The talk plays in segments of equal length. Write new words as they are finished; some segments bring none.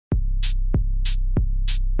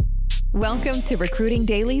Welcome to Recruiting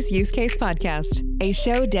Daily's Use Case Podcast, a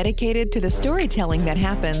show dedicated to the storytelling that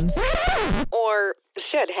happens, or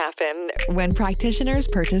should happen, when practitioners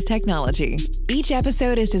purchase technology. Each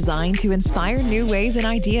episode is designed to inspire new ways and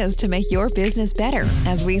ideas to make your business better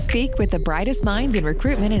as we speak with the brightest minds in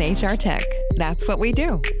recruitment and HR tech. That's what we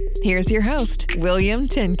do. Here's your host, William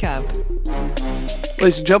Tincup.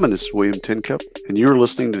 Ladies and gentlemen, this is William Tincup, and you're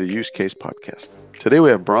listening to the Use Case Podcast. Today we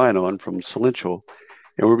have Brian on from Celential,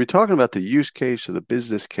 and we'll be talking about the use case or the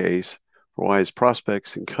business case for why his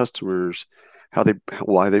prospects and customers,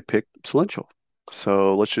 why they pick Celential.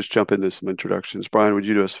 So let's just jump into some introductions. Brian, would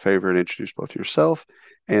you do us a favor and introduce both yourself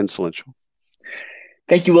and Celential?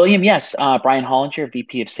 Thank you, William. Yes, Brian Hollinger,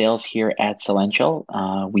 VP of Sales here at Celential.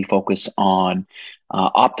 We focus on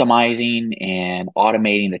optimizing and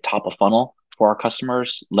automating the top of funnel for our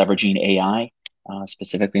customers, leveraging AI,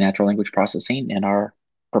 specifically natural language processing, and our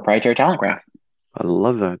proprietary talent graph. I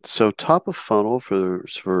love that. So top of funnel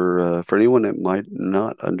for anyone that might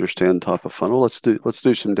not understand top of funnel, let's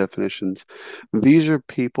do some definitions. These are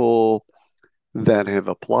people that have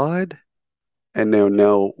applied, and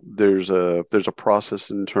now there's a process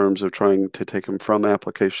in terms of trying to take them from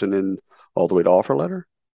application and all the way to offer letter.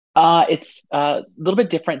 It's a little bit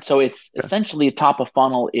different. So it's essentially top of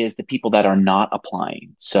funnel is the people that are not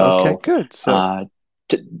applying. So okay, good. So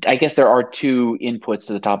I guess there are two inputs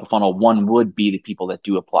to the top of funnel. One would be the people that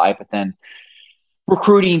do apply, but then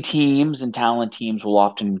recruiting teams and talent teams will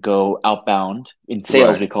often go outbound. In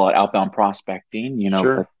sales, We call it outbound prospecting,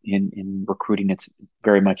 Sure. But in recruiting, it's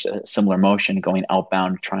very much a similar motion, going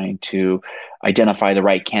outbound, trying to identify the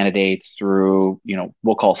right candidates through,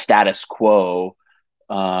 we'll call status quo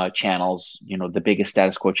channels. The biggest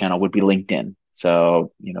status quo channel would be LinkedIn.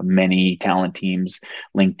 So, many talent teams,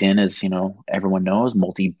 LinkedIn is, everyone knows,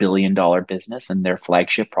 multi-billion-dollar business, and their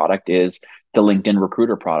flagship product is the LinkedIn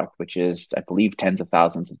Recruiter product, which is, I believe, tens of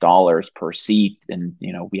thousands of dollars per seat. And,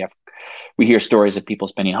 we hear stories of people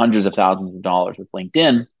spending hundreds of thousands of dollars with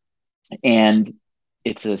LinkedIn, and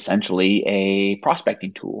it's essentially a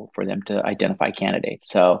prospecting tool for them to identify candidates.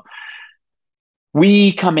 So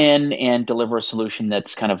we come in and deliver a solution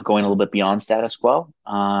that's kind of going a little bit beyond status quo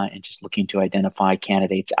and just looking to identify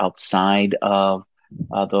candidates outside of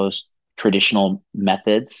those traditional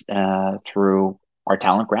methods through our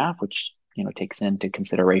talent graph, which takes into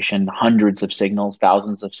consideration hundreds of signals,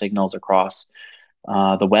 thousands of signals across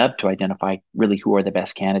the web to identify really who are the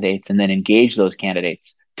best candidates, and then engage those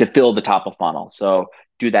candidates to fill the top of funnel. So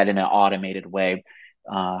do that in an automated way,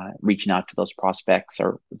 reaching out to those prospects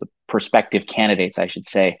or the prospective candidates, I should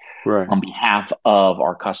say, right, on behalf of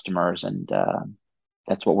our customers, and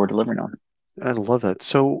that's what we're delivering on. I love that.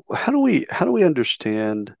 So how do we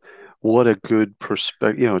understand what a good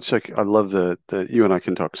prospect? It's like I love that you and I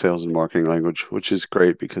can talk sales and marketing language, which is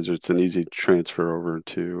great because it's an easy transfer over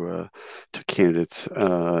to candidates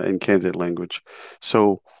and candidate language.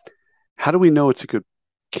 So how do we know it's a good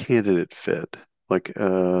candidate fit? Like,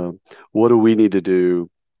 what do we need to do,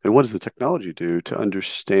 and what does the technology do to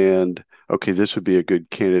understand, okay, this would be a good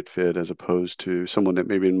candidate fit as opposed to someone that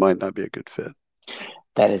maybe might not be a good fit?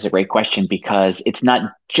 That is a great question, because it's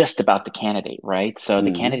not just about the candidate, right? So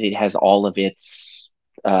the candidate has all of its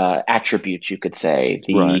attributes, you could say,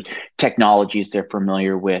 the technologies they're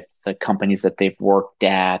familiar with, the companies that they've worked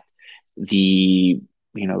at, the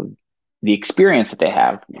experience that they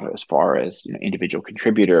have, as far as individual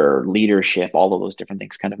contributor, leadership, all of those different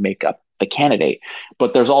things kind of make up the candidate.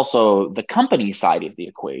 But there's also the company side of the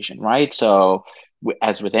equation, right? So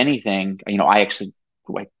as with anything, I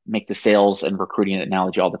make the sales and recruiting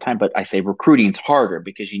analogy all the time, but I say recruiting's harder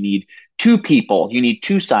because you need two people, you need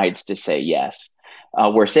two sides to say yes.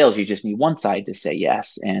 Where sales, you just need one side to say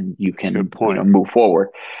yes, and you can move forward.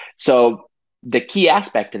 So the key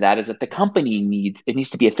aspect to that is that the company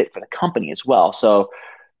needs to be a fit for the company as well. So,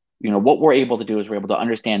 what we're able to do is we're able to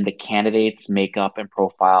understand the candidate's makeup and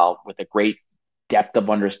profile with a great depth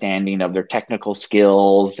of understanding of their technical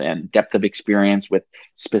skills and depth of experience with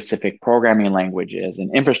specific programming languages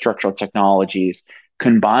and infrastructural technologies,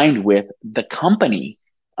 combined with the company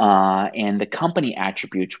and the company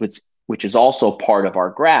attributes, which is also part of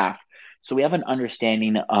our graph. So we have an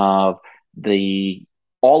understanding of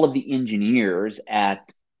all of the engineers at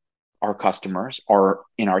our customers are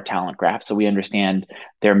in our talent graph. So we understand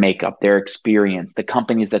their makeup, their experience, the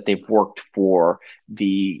companies that they've worked for,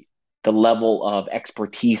 the level of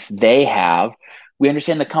expertise they have. We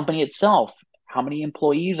understand the company itself. How many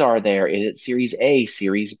employees are there? Is it Series A,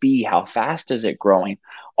 Series B? How fast is it growing?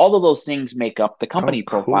 All of those things make up the company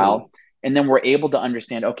profile. And then we're able to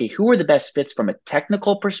understand, okay, who are the best fits from a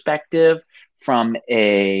technical perspective, from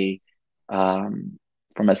a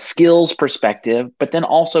from a skills perspective, but then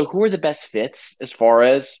also who are the best fits as far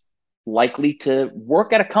as likely to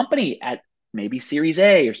work at a company at maybe Series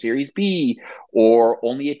A or Series B, or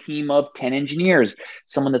only a team of 10 engineers.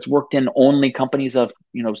 Someone that's worked in only companies of,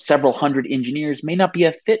 several hundred engineers may not be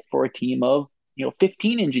a fit for a team of,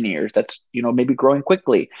 15 engineers that's, maybe growing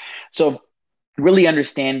quickly. So really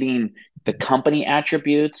understanding the company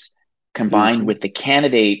attributes combined with the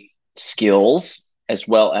candidate skills as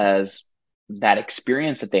well as that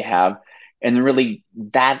experience that they have, and then really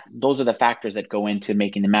those are the factors that go into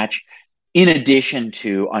making the match, in addition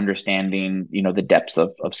to understanding the depths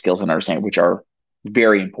of skills and understanding, which are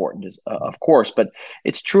very important, of course, but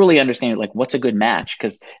it's truly understanding like what's a good match.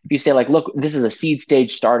 Because if you say like, look, this is a seed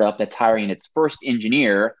stage startup that's hiring its first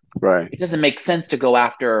engineer, Right. it doesn't make sense to go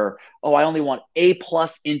after, oh, I only want A+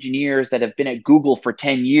 engineers that have been at Google for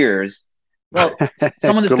 10 years. Well,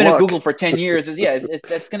 someone that's Good been at luck. Google for 10 years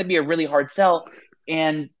that's going to be a really hard sell.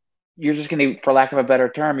 And you're just going to, for lack of a better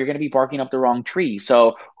term, you're going to be barking up the wrong tree.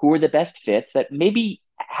 So who are the best fits that maybe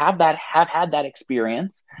have had that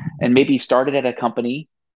experience and maybe started at a company,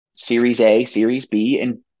 Series A, Series B,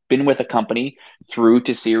 and been with a company through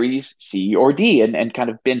to Series C or D, and kind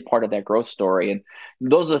of been part of that growth story. And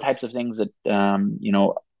those are the types of things that,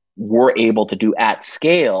 we're able to do at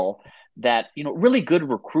scale that, really good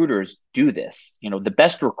recruiters do this. The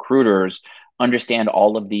best recruiters understand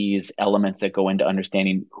all of these elements that go into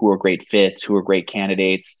understanding who are great fits, who are great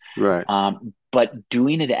candidates. Right. But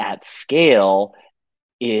doing it at scale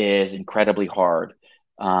is incredibly hard,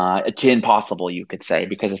 to impossible, you could say,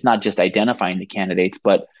 because it's not just identifying the candidates,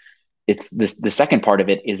 but it's this, the second part of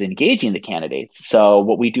it is engaging the candidates. So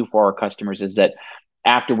what we do for our customers is that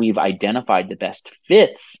after we've identified the best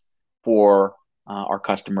fits for our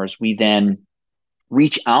customers, we then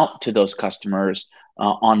reach out to those customers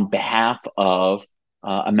on behalf of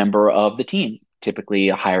a member of the team, typically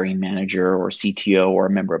a hiring manager or CTO or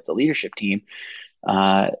a member of the leadership team,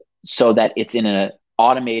 so that it's in an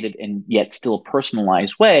automated and yet still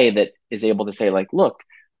personalized way that is able to say like, look,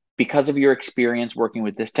 because of your experience working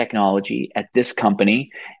with this technology at this company,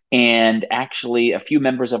 and actually a few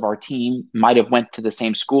members of our team might have went to the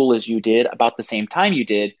same school as you did about the same time you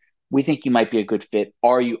did, we think you might be a good fit.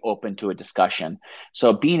 Are you open to a discussion?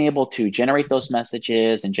 So being able to generate those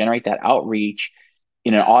messages and generate that outreach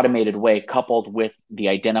in an automated way, coupled with the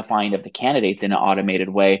identifying of the candidates in an automated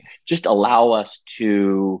way, just allow us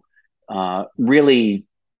to really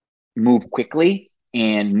move quickly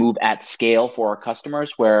and move at scale for our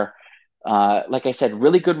customers, where like I said,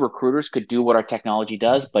 really good recruiters could do what our technology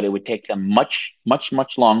does, but it would take them much, much,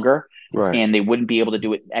 much longer, Right. and they wouldn't be able to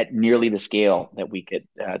do it at nearly the scale that we could,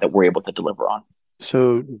 that we're able to deliver on.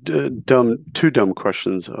 So two dumb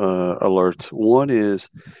questions, alerts. One is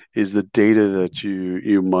the data that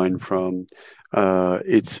you mine from,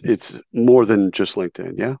 it's more than just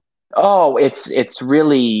LinkedIn, yeah? Oh, it's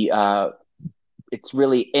really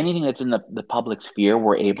anything that's in the public sphere.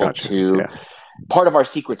 We're able Gotcha. to, Yeah. part of our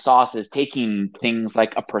secret sauce is taking things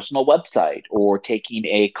like a personal website or taking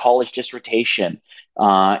a college dissertation,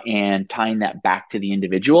 and tying that back to the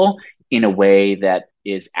individual in a way that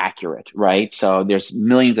is accurate, right? So there's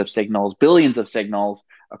millions of signals, billions of signals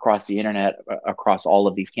across the internet, across all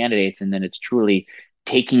of these candidates. And then it's truly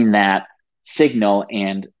taking that signal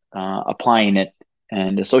and applying it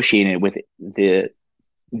and associating it with the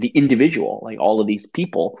individual, like all of these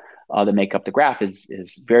people that make up the graph is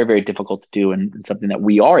very, very difficult to do, and something that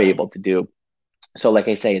we are able to do. So like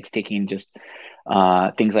I say, it's taking just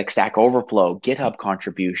things like Stack Overflow, GitHub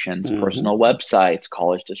contributions, personal websites,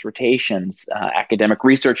 college dissertations, academic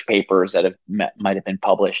research papers that might have been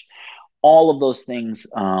published. All of those things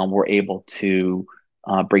we're able to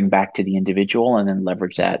bring back to the individual, and then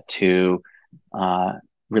leverage that to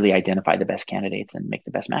really identify the best candidates and make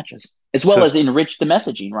the best matches, as well So, as enrich the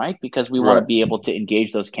messaging, right? Because we want to right. be able to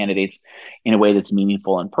engage those candidates in a way that's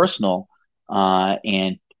meaningful and personal,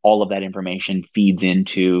 and all of that information feeds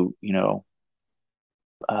into,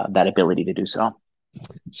 that ability to do so.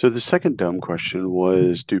 So the second dumb question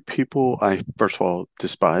was, I first of all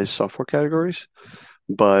despise software categories,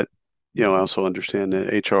 but I also understand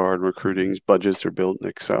that HR and recruiting's budgets are built in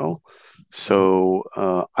Excel. So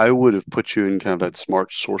I would have put you in kind of that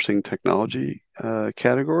smart sourcing technology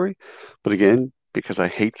category. But again, because I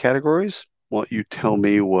hate categories, why don't you tell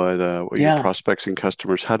me what your Yeah. prospects and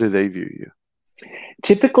customers, how do they view you?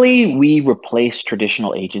 Typically, we replace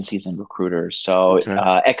traditional agencies and recruiters, so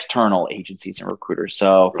Okay. external agencies and recruiters.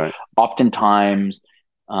 So Right. oftentimes,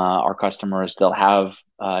 our customers, they'll have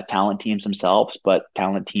talent teams themselves, but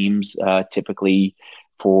talent teams typically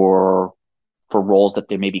for roles that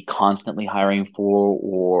they may be constantly hiring for,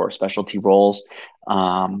 or specialty roles,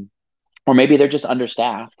 Or maybe they're just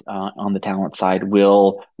understaffed on the talent side,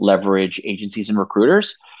 will leverage agencies and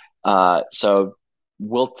recruiters. So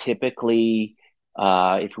we'll typically,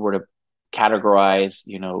 if we were to categorize,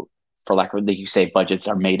 for lack of, you say budgets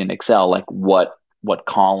are made in Excel, like what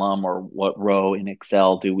column or what row in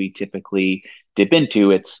Excel do we typically dip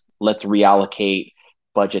into? It's let's reallocate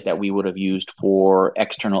budget that we would have used for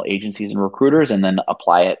external agencies and recruiters, and then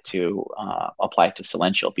apply it to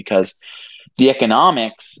Celential, because the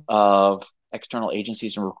economics of external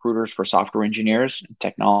agencies and recruiters for software engineers and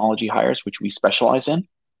technology hires, which we specialize in,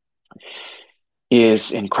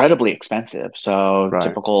 is incredibly expensive. So Right.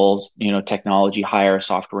 typical, technology hire,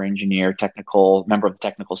 software engineer, technical member of the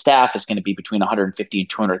technical staff is going to be between 150 and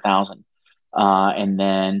 200,000. And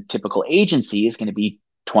then typical agency is going to be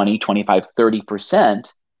 20, 25,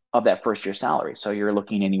 30% of that first year salary. So you're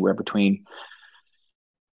looking anywhere between,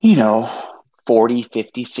 you know, 40,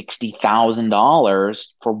 50,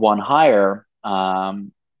 $60,000 for one hire.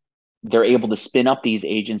 They're able to spin up these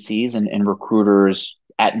agencies and recruiters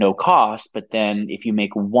at no cost. But then if you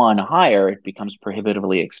make one hire, it becomes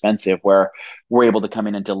prohibitively expensive, where we're able to come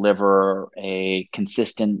in and deliver a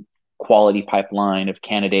consistent quality pipeline of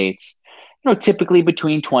candidates, typically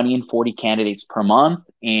between 20 and 40 candidates per month.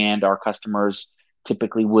 And our customers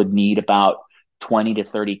typically would need about 20 to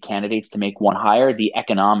 30 candidates to make one hire. The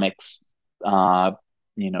economics, uh,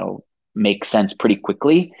 you know, make sense pretty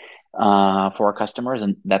quickly for our customers,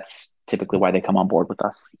 and that's typically why they come on board with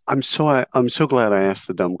us. I'm so glad I asked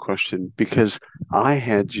the dumb question because I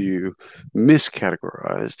had you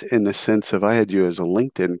miscategorized in the sense of I had you as a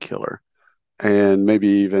LinkedIn killer and maybe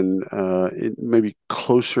even maybe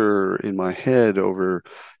closer in my head over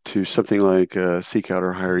to something like Seek Out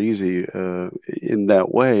or Hire Easy in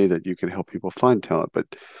that way that you can help people find talent. But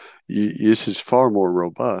this is far more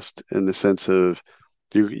robust in the sense of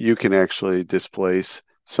you can actually displace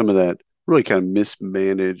some of that really kind of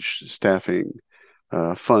mismanaged staffing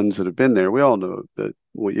funds that have been there. We all know that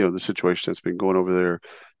the situation that's been going over there.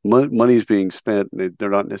 Money's being spent, and they're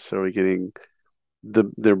not necessarily getting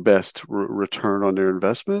their best return on their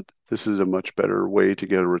investment. This is a much better way to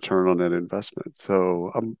get a return on that investment.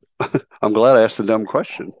 So I'm I'm glad I asked the dumb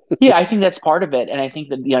question. Yeah, I think that's part of it, and I think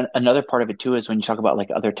that another part of it too is when you talk about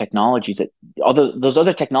like other technologies, that although those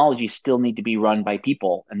other technologies still need to be run by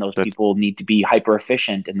people, and those That people need to be hyper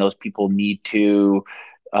efficient, and those people need to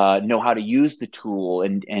know how to use the tool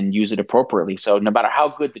and use it appropriately. So no matter how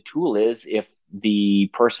good the tool is, if the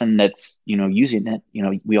person that's using it,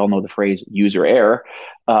 we all know the phrase user error.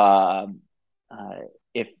 Uh, uh,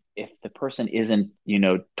 if the person isn't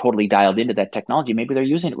totally dialed into that technology, maybe they're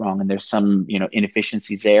using it wrong, and there's some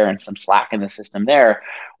inefficiencies there and some slack in the system there.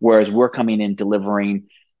 Whereas we're coming in delivering,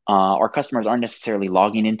 our customers aren't necessarily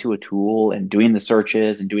logging into a tool and doing the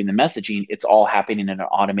searches and doing the messaging. It's all happening in an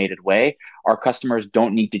automated way. Our customers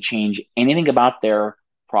don't need to change anything about their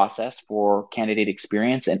process for candidate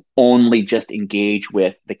experience, and only just engage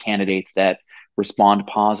with the candidates that respond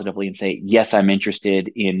positively and say, yes, I'm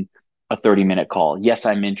interested in a 30-minute call. Yes,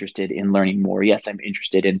 I'm interested in learning more. Yes, I'm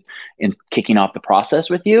interested in kicking off the process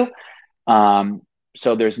with you.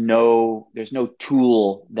 So there's no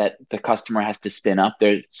tool that the customer has to spin up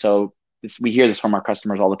there. So we hear this from our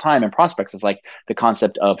customers all the time, and prospects. It's like the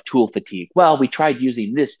concept of tool fatigue. Well, we tried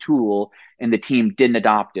using this tool and the team didn't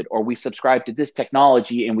adopt it, or we subscribed to this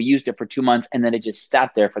technology and we used it for 2 months and then it just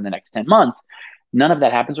sat there for the next 10 months. None of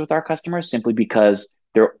that happens with our customers, simply because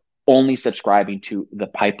they're only subscribing to the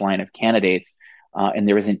pipeline of candidates, and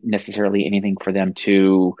there isn't necessarily anything for them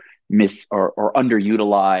to miss or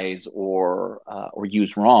underutilize or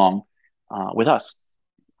use wrong with us.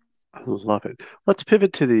 I love it. Let's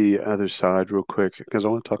pivot to the other side real quick because I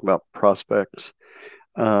want to talk about prospects.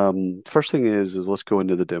 First thing is let's go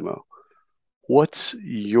into the demo. What's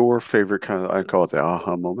your favorite kind of, I call it the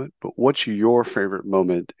aha moment, but what's your favorite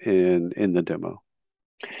moment in the demo?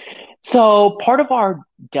 So part of our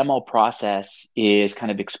demo process is kind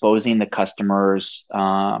of exposing the customers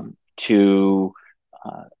to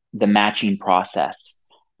the matching process.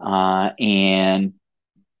 And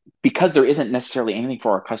because there isn't necessarily anything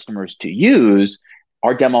for our customers to use,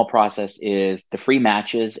 our demo process is the free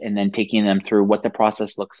matches and then taking them through what the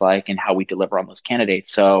process looks like and how we deliver on those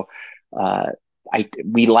candidates. So uh,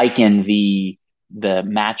 we liken the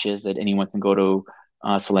matches that anyone can go to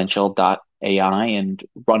Celential.ai and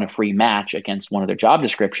run a free match against one of their job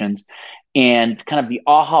descriptions. And kind of the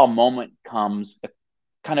aha moment comes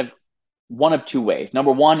kind of one of two ways.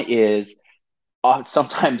 Number one is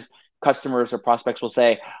sometimes customers or prospects will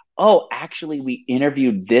say, "Oh, actually, we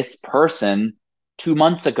interviewed this person 2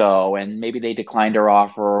 months ago, and maybe they declined our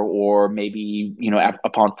offer, or maybe,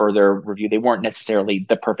 upon further review, they weren't necessarily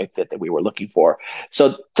the perfect fit that we were looking for.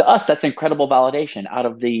 So to us, that's incredible validation out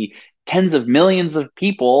of the tens of millions of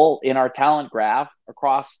people in our talent graph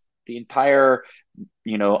across the entire,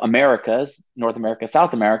 Americas, North America,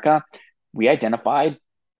 South America. We identified,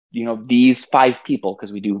 these 5 people,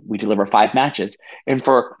 because we deliver 5 matches. And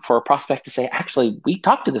for a prospect to say, actually, we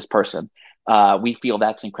talked to this person, we feel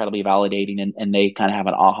that's incredibly validating, and they kind of have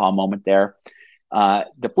an aha moment there.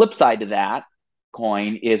 The flip side to that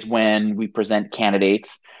coin is when we present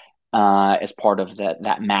candidates as part of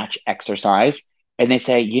that match exercise, and they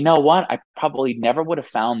say, you know what, I probably never would have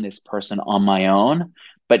found this person on my own,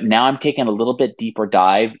 but now I'm taking a little bit deeper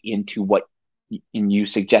dive into what in you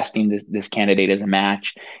suggesting this candidate as a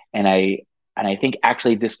match, and I think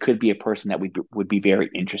actually this could be a person that would be very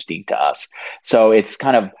interesting to us. So it's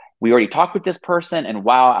kind of, we already talked with this person, and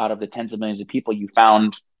wow, out of the tens of millions of people, you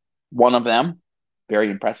found one of them.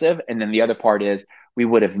 Very impressive. And then the other part is, we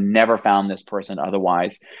would have never found this person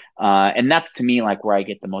otherwise. And that's, to me, like where I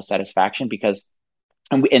get the most satisfaction, because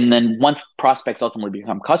and then once prospects ultimately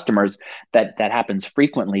become customers, that happens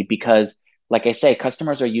frequently, because like I say,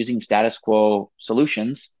 customers are using status quo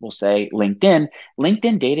solutions. We'll say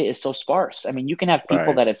LinkedIn data is so sparse. I mean, you can have people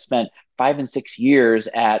Right. that have spent 5 and 6 years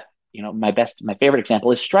at, my favorite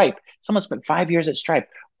example is Stripe. Someone spent 5 years at Stripe.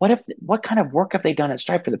 What kind of work have they done at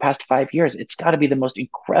Stripe for the past 5 years? It's got to be the most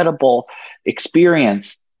incredible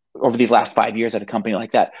experience over these last 5 years at a company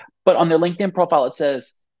like that. But on their LinkedIn profile, it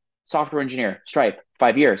says software engineer, Stripe,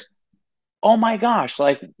 5 years. Oh my gosh,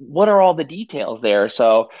 like what are all the details there?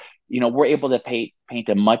 So, we're able to paint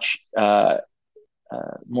a much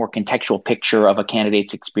more contextual picture of a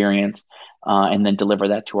candidate's experience, and then deliver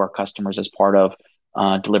that to our customers as part of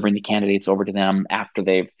delivering the candidates over to them after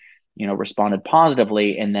they've, responded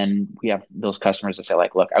positively. And then we have those customers that say,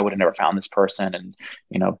 like, look, I would have never found this person. And,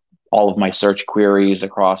 all of my search queries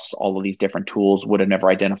across all of these different tools would have never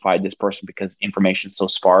identified this person because information is so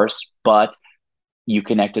sparse. But you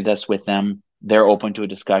connected us with them. They're open to a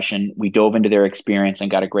discussion. We dove into their experience and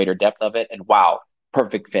got a greater depth of it. And wow,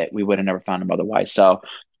 perfect fit. We would have never found them otherwise. So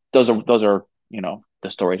those are the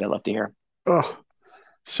stories I love to hear. Oh,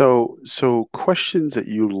 so questions that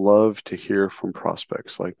you love to hear from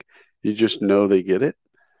prospects, like you just know they get it,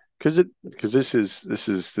 because this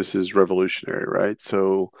is revolutionary, right?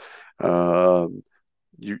 So,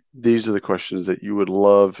 these are the questions that you would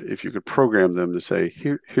love if you could program them to say,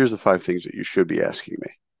 here's the 5 things that you should be asking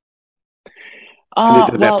me. And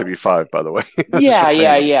it doesn't have to Well, be 5, by the way. It's just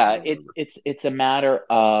random. yeah. It's a matter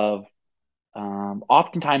of,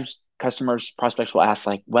 oftentimes prospects will ask,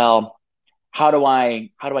 like, well, how do I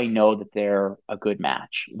know that they're a good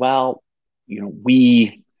match? Well,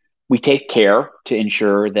 we take care to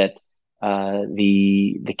ensure that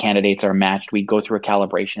the candidates are matched. We go through a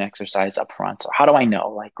calibration exercise up front. So how do I know?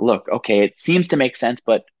 Like, look, okay, it seems to make sense,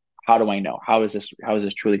 but how do I know? How is this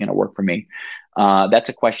truly going to work for me? That's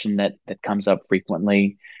a question that comes up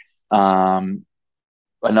frequently. Um,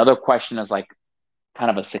 Another question is like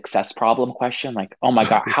kind of a success problem question, like, oh my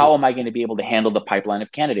God, how am I going to be able to handle the pipeline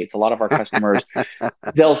of candidates? A lot of our customers,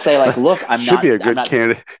 they'll say, like, look, Should be a I'm good not,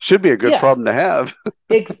 candidate. Should be a good yeah, problem to have.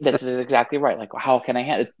 this is exactly right. Like, how can I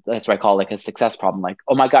handle it? That's what I call like a success problem. Like,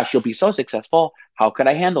 oh my gosh, you'll be so successful. How could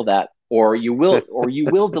I handle that? Or you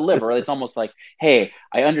will deliver. It's almost like, hey,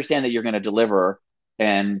 I understand that you're going to deliver,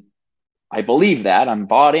 and I believe that I'm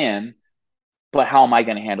bought in, but how am I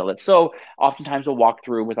going to handle it? So oftentimes we'll walk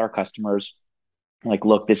through with our customers, like,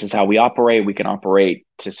 look, this is how we operate. We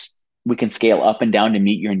can scale up and down to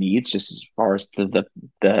meet your needs, just as far as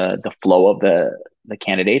the flow of the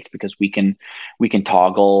candidates, because we can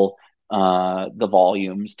toggle the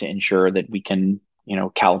volumes to ensure that we can,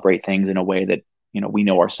 calibrate things in a way that, we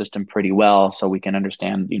know our system pretty well, so we can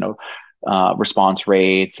understand, response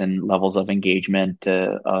rates and levels of engagement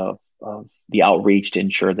of the outreach to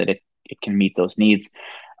ensure that it can meet those needs.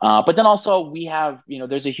 But then also we have,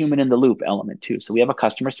 there's a human in the loop element too. So we have a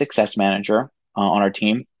customer success manager on our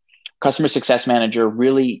team. Customer success manager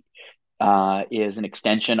really is an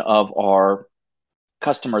extension of our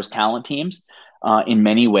customers' talent teams in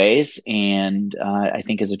many ways, and I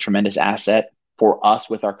think is a tremendous asset for us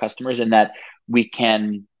with our customers, in that we're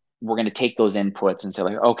going to take those inputs and say,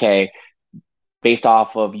 like, okay, based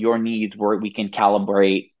off of your needs, we can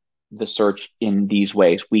calibrate the search in these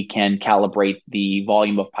ways. We can calibrate the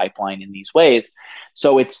volume of pipeline in these ways.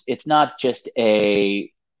 So it's not just a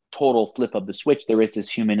total flip of the switch. There is this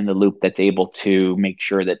human in the loop that's able to make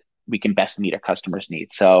sure that we can best meet our customers'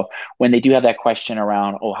 needs. So when they do have that question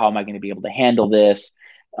around, oh, how am I going to be able to handle this?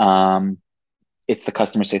 it's the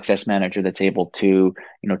customer success manager that's able to,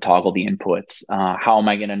 toggle the inputs. How am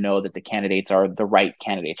I going to know that the candidates are the right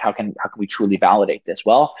candidates? How can we truly validate this?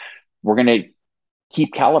 Well, we're going to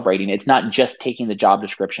keep calibrating. It's not just taking the job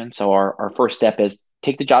description. So our first step is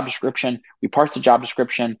take the job description, we parse the job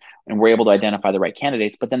description, and we're able to identify the right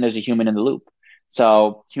candidates. But then there's a human in the loop.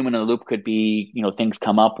 So human in the loop could be, things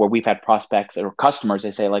come up where we've had prospects or customers,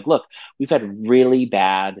 they say like, look, we've had really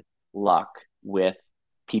bad luck with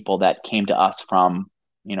people that came to us from,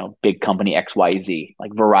 big company XYZ,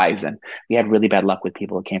 like Verizon. We had really bad luck with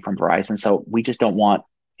people that came from Verizon. So we just don't want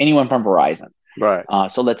anyone from Verizon. Right.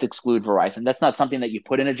 So let's exclude Verizon. That's not something that you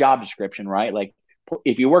put in a job description, right? Like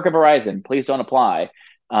if you work at Verizon, please don't apply.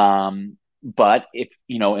 But if,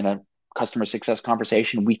 in a customer success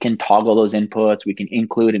conversation, we can toggle those inputs, we can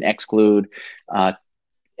include and exclude, and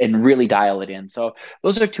really dial it in. So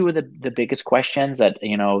those are two of the biggest questions that,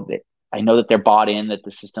 that I know that they're bought in, that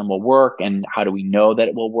the system will work, and how do we know that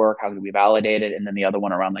it will work? How do we validate it? And then the other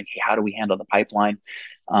one around like, hey, how do we handle the pipeline?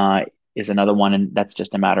 Is another one. And that's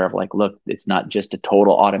just a matter of like, look, it's not just a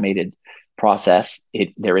total automated process.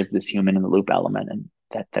 There is this human in the loop element, and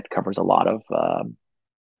that covers a lot of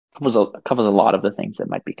covers a lot of the things that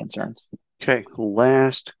might be concerns. Okay,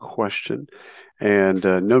 last question, and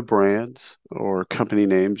no brands or company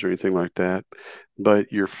names or anything like that,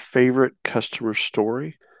 but your favorite customer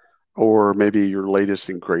story, or maybe your latest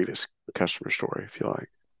and greatest customer story, if you like.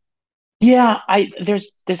 Yeah,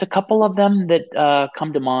 there's a couple of them that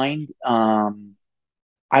come to mind.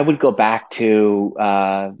 I would go back to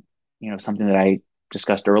something that I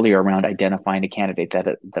discussed earlier around identifying a candidate that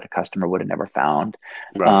a customer would have never found.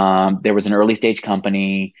 Right. There was an early stage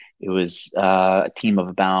company. It was a team of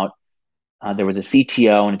about there was a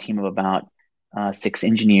CTO and a team of about 6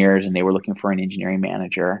 engineers, and they were looking for an engineering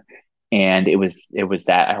manager. And it was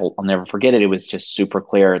that I'll never forget it. It was just super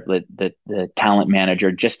clear that the talent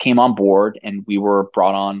manager just came on board, and we were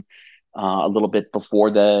brought on a little bit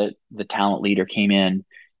before the talent leader came in.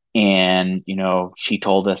 And she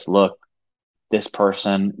told us, look, this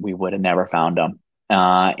person, we would have never found them,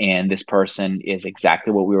 and this person is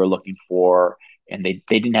exactly what we were looking for. And they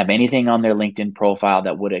didn't have anything on their LinkedIn profile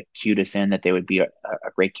that would have cued us in that they would be a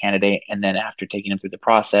great candidate. And then after taking them through the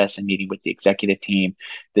process and meeting with the executive team,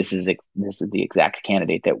 this is the exact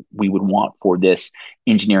candidate that we would want for this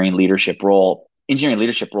engineering leadership role. Engineering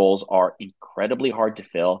leadership roles are incredibly hard to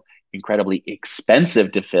fill, incredibly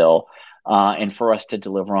expensive to fill, and for us to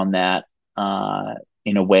deliver on that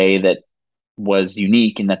in a way that was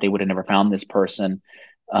unique and that they would have never found this person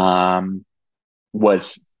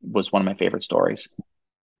was one of my favorite stories.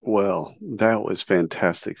 Well, that was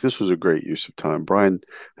fantastic. This was a great use of time. Brian,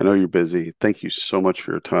 I know you're busy. Thank you so much for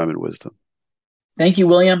your time and wisdom. Thank you,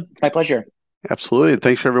 William. It's my pleasure. Absolutely. And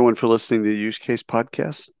thanks for everyone for listening to the Use Case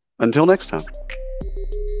Podcast. Until next time.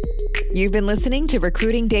 You've been listening to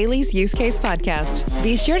Recruiting Daily's Use Case Podcast.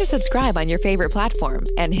 Be sure to subscribe on your favorite platform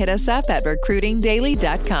and hit us up at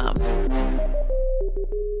recruitingdaily.com.